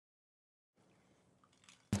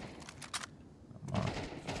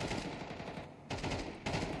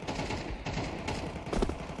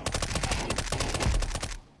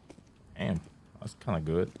Kind of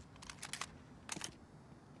good.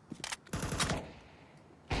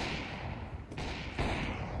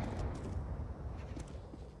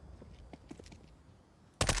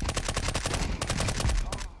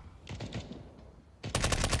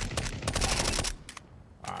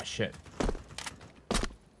 Ah, shit.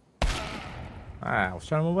 Ah, I was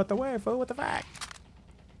trying to move out the way, fool. What the fuck?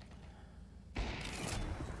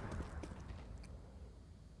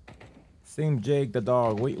 Same Jake the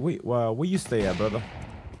dog. Where you stay at, brother?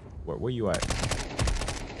 Where you at?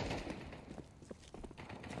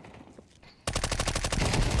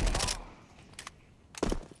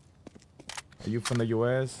 Are you from the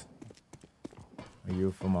US? Are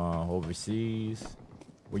you from overseas?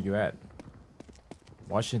 Where you at?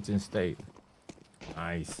 Washington State.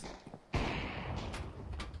 Nice.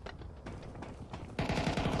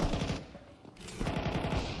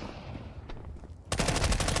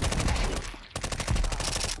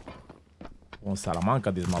 On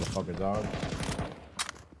Salamanca, these motherfuckers, dog.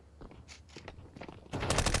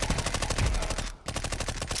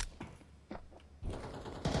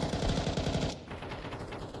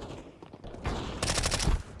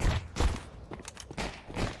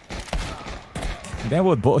 They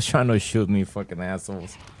were both trying to shoot me, fucking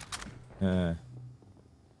assholes. I'm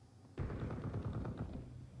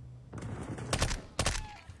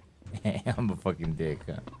a fucking dick,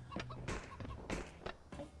 huh?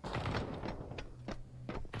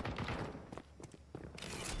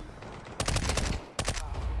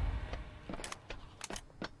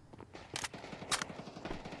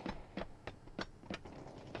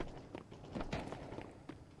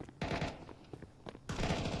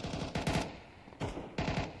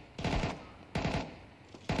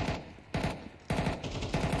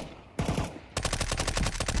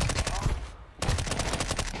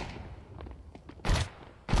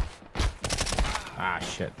 Ah,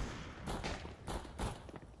 shit.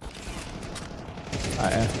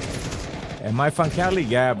 Am I from Cali?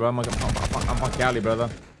 Yeah, bro. I'm from Cali, brother.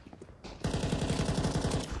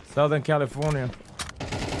 Southern California.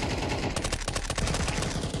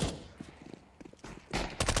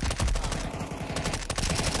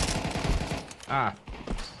 Ah.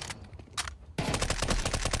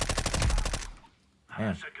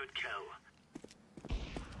 Damn. That's a good kill.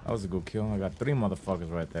 That was a good kill. I got 3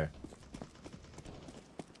 motherfuckers right there.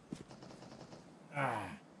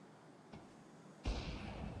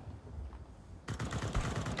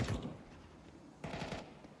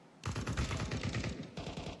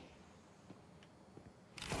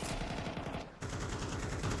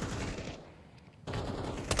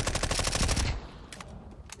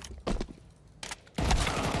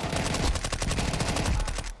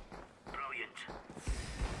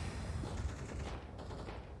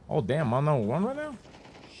 Oh damn, I'm on one right now?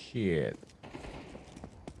 Shit.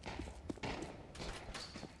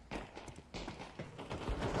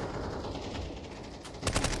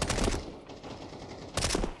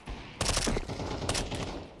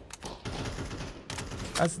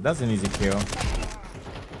 That's an easy kill.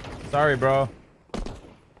 Sorry, bro.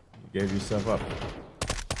 You gave yourself up.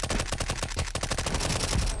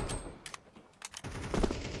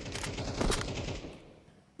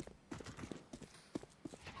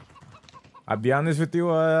 I'll be honest with you,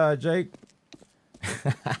 Jake.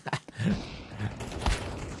 This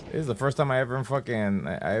is the first time I ever fucking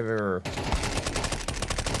I ever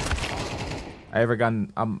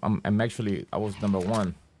gotten. I'm actually I was number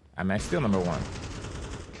 1. I'm still number 1.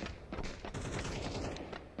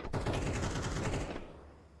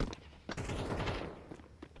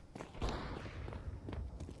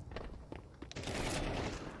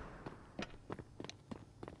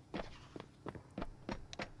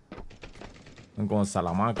 I'm going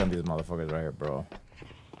Salamanca on these motherfuckers right here, bro.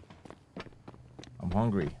 I'm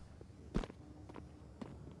hungry.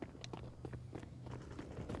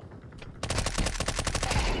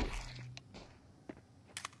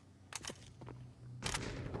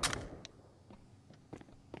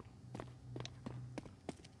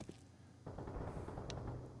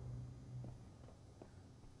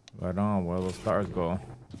 Right on, where those stars go.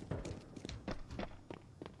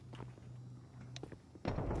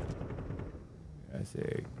 I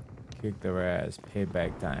say, kick their ass,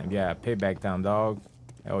 payback time. Yeah, payback time, dog.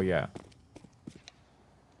 Hell yeah.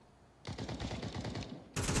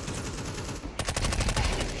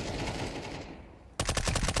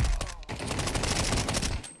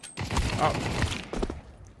 Oh.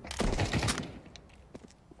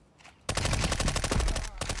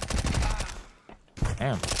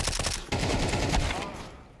 Damn.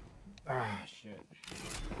 Ah, shit.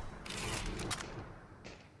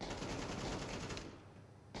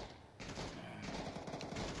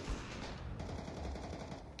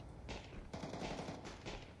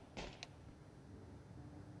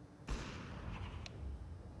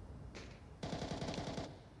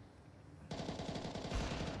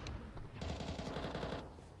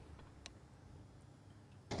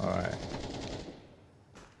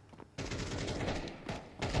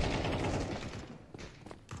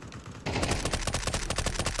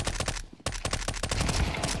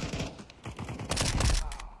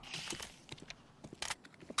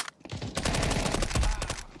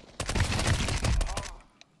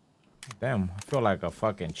 Damn, I feel like a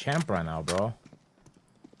fucking champ right now, bro.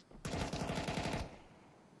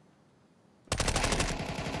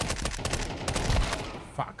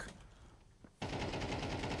 Fuck.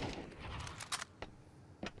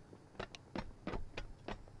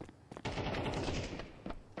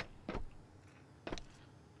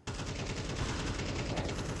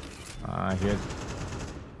 I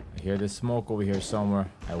hear the smoke over here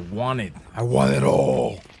somewhere. I want it. I want it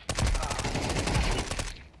all.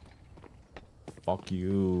 Fuck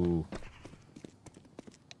you.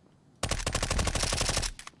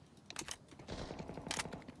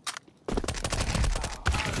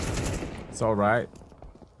 It's all right.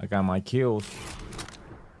 I got my kills.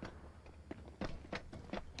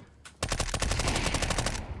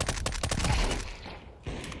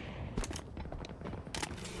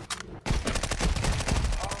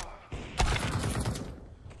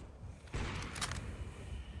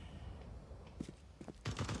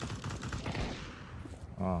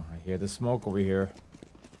 Oh, I hear the smoke over here.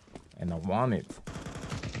 And I want it.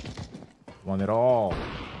 Want it all.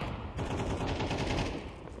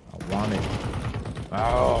 I want it.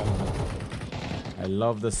 Oh. I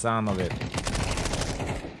love the sound of it.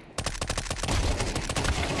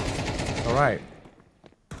 All right.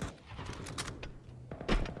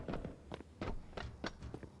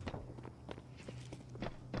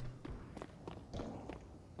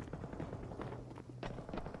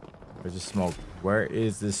 Where's the smoke? Where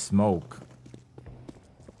is the smoke?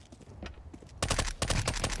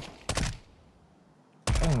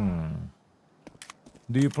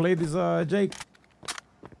 Do you play this, Jake?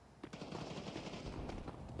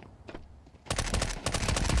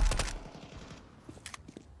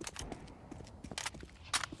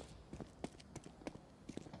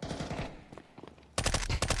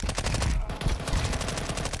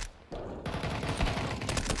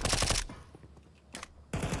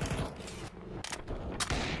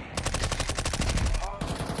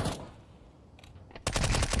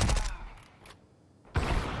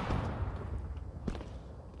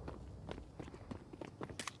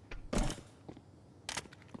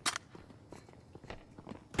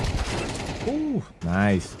 Ooh,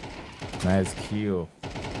 nice. Nice kill.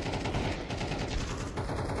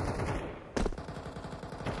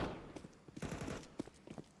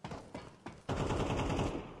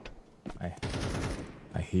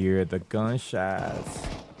 I hear the gunshots.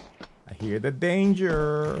 I hear the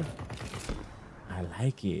danger. I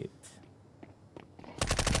like it.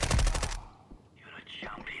 You're a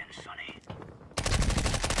champion, Sonny.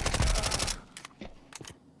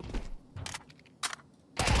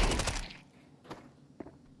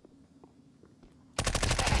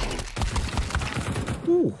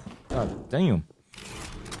 Ooh, god damn.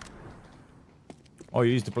 Oh,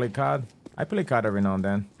 you used to play COD? I play COD every now and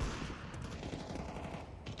then.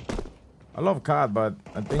 I love COD, but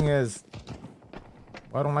the thing is,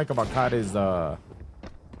 what I don't like about COD is the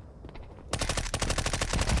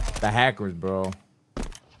hackers, bro.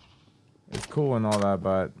 It's cool and all that,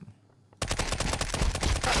 but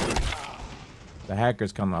the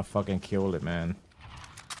hackers come and fucking kill it, man.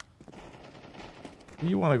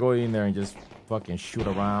 You want to go in there and just fucking shoot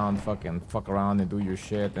around, fucking fuck around and do your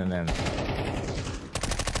shit, and then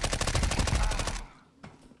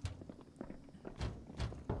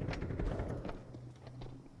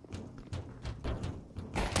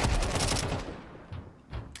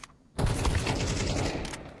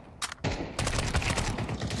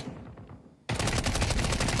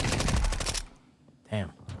damn.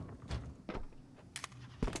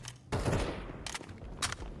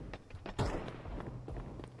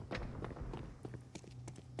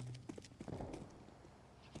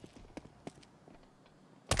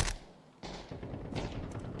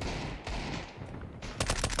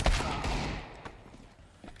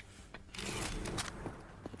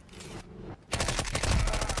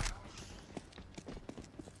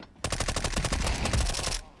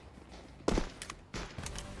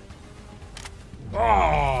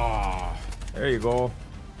 Oh, there you go.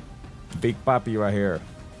 Big Papi right here.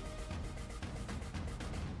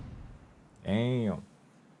 Damn.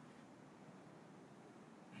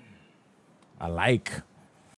 I like.